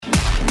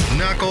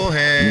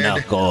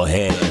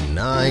Knucklehead. The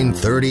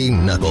 930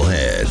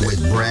 Knucklehead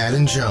with Brad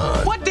and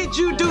John. What did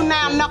you do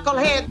now,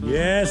 Knucklehead?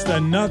 Yes, the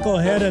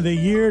Knucklehead of the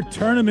Year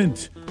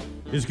tournament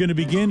is going to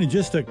begin in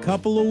just a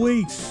couple of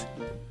weeks.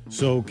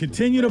 So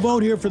continue to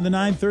vote here for the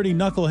 930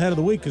 Knucklehead of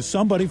the Week, because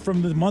somebody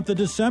from the month of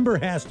December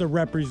has to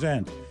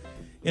represent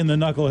in the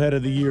Knucklehead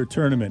of the Year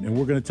tournament. And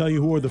we're going to tell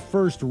you who the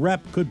first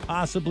rep could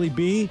possibly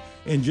be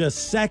in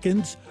just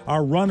seconds.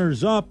 Our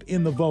runners-up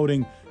in the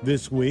voting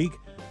this week.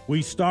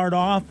 We start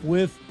off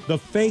with the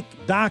fake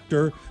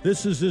doctor.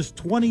 This is this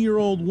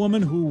 20-year-old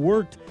woman who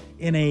worked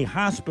in a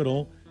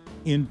hospital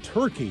in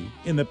Turkey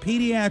in the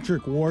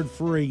pediatric ward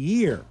for a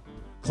year,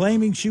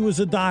 claiming she was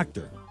a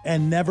doctor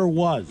and never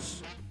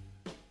was.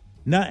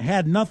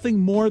 Had nothing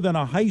more than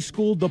a high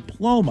school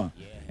diploma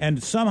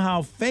and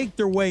somehow faked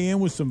her way in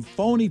with some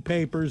phony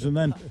papers, and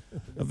then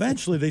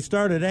eventually they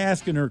started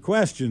asking her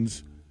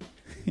questions,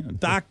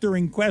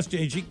 doctoring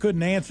questions. She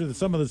couldn't answer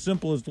some of the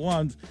simplest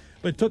ones,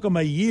 but it took them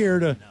a year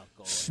to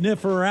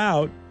sniff her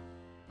out.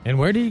 And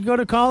where did you go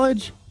to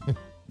college?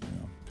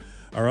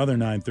 Our other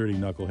 930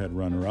 Knucklehead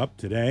runner-up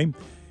today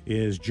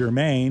is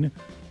Jermaine,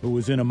 who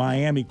was in a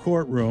Miami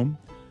courtroom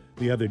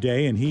the other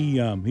day, and he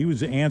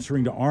was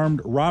answering to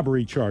armed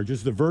robbery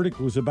charges. The verdict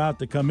was about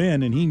to come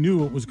in, and he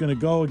knew it was going to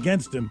go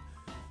against him.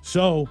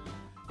 So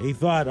he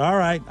thought, all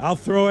right, I'll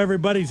throw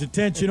everybody's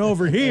attention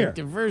over here.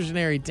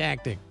 Diversionary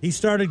tactic. He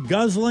started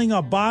guzzling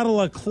a bottle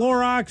of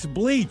Clorox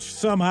bleach.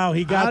 Somehow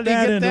he got How did he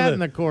get that in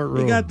the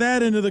courtroom? He got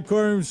that into the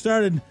courtroom,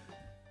 started.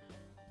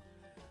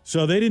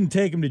 So they didn't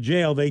take him to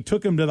jail. They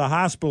took him to the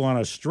hospital on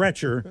a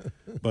stretcher,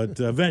 but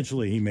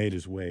eventually he made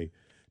his way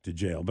to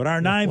jail. But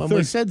our 930... When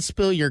we said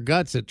spill your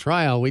guts at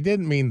trial, we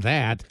didn't mean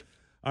that.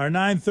 Our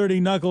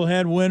 930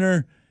 Knucklehead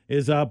winner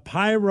is a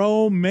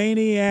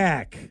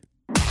pyromaniac.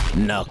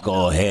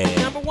 Knucklehead.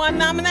 Number one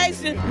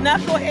nomination,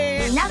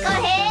 Knucklehead.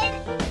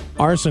 Knucklehead.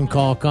 Arson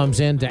call comes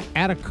in to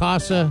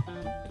Atacasa,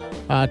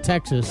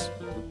 Texas,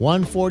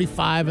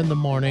 1:45 in the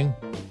morning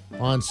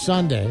on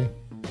Sunday.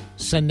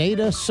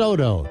 Seneda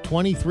Soto,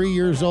 23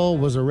 years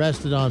old, was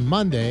arrested on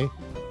Monday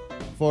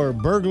for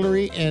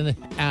burglary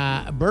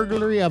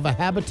of a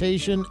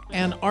habitation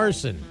and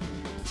arson.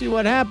 See,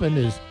 what happened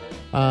is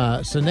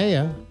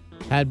Seneda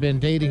had been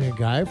dating a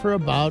guy for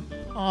about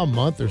a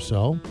month or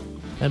so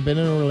and been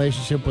in a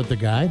relationship with the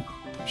guy.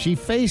 She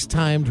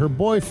FaceTimed her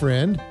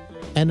boyfriend,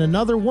 and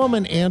another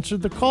woman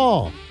answered the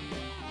call.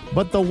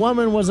 But the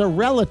woman was a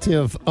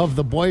relative of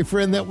the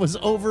boyfriend that was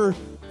over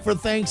for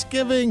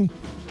Thanksgiving.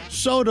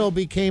 Soto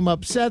became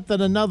upset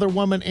that another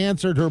woman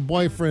answered her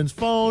boyfriend's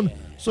phone,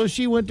 so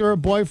she went to her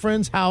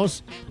boyfriend's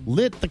house,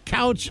 lit the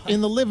couch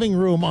in the living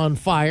room on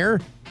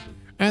fire,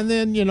 and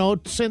then,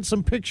 sent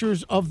some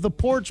pictures of the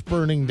porch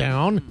burning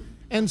down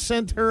and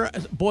sent her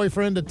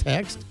boyfriend a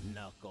text,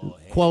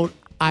 quote,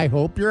 "I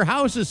hope your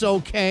house is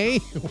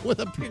okay," with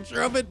a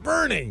picture of it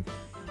burning.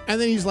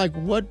 And then he's like,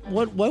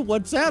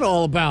 what's that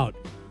all about?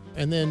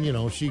 And then,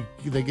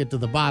 they get to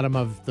the bottom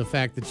of the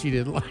fact that she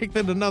didn't like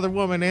that another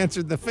woman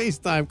answered the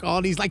FaceTime call,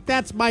 and he's like,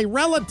 "That's my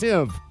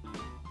relative.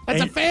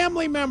 That's a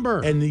family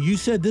member." And you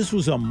said this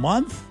was a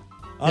month?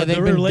 Yeah,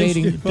 they've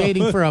been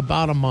dating for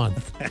about a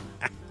month.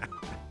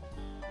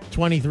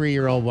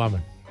 23-year-old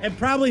woman. And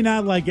probably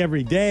not like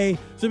every day.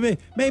 So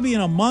maybe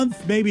in a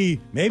month, maybe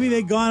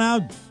they've gone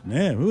out,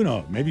 who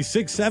knows, maybe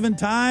 6-7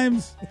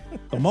 times,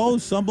 the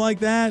most, something like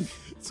that.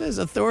 It says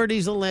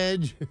authorities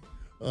allege.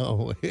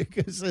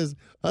 It says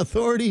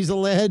authorities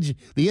allege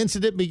the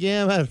incident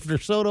began after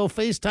Soto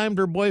FaceTimed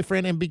her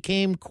boyfriend and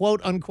became,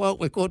 quote unquote,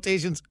 with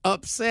quotations,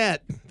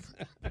 upset.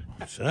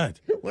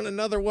 Upset? When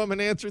another woman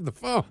answered the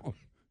phone.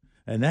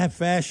 And that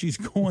fast, she's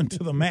going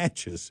to the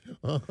matches.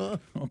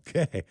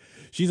 Okay.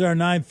 She's our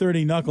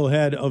 930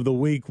 Knucklehead of the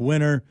Week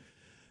winner.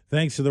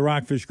 Thanks to the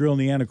Rockfish Grill and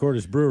the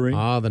Anacortes Brewery.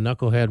 Oh, the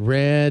Knucklehead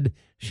Red.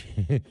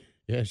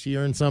 Yeah, she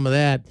earned some of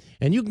that.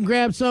 And you can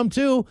grab some,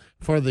 too,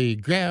 for the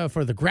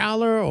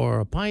growler or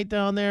a pint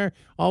down there.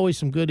 Always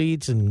some good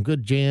eats and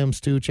good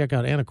jams, too. Check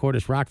out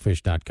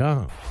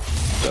AnacortesRockfish.com.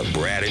 The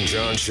Brad and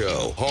John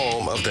Show,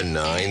 home of the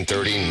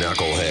 930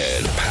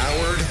 Knucklehead.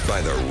 Powered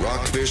by the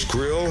Rockfish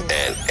Grill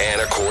and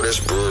Anacortes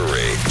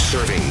Brewery.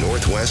 Serving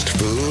Northwest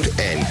food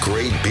and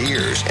great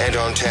beers. And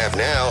on tap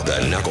now,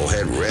 the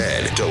Knucklehead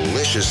Red.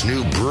 Delicious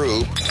new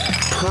brew.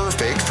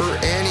 Perfect for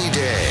any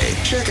day.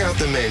 Check out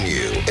the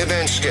menu,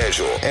 event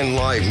schedule, and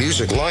live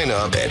music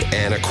lineup at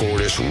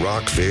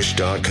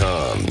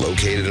AnacortesRockfish.com.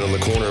 Located on the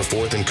corner of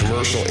 4th and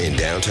Commercial in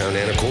downtown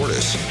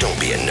Anacortes. Don't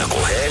be a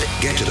knucklehead.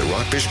 Get to the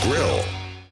Rockfish Grill.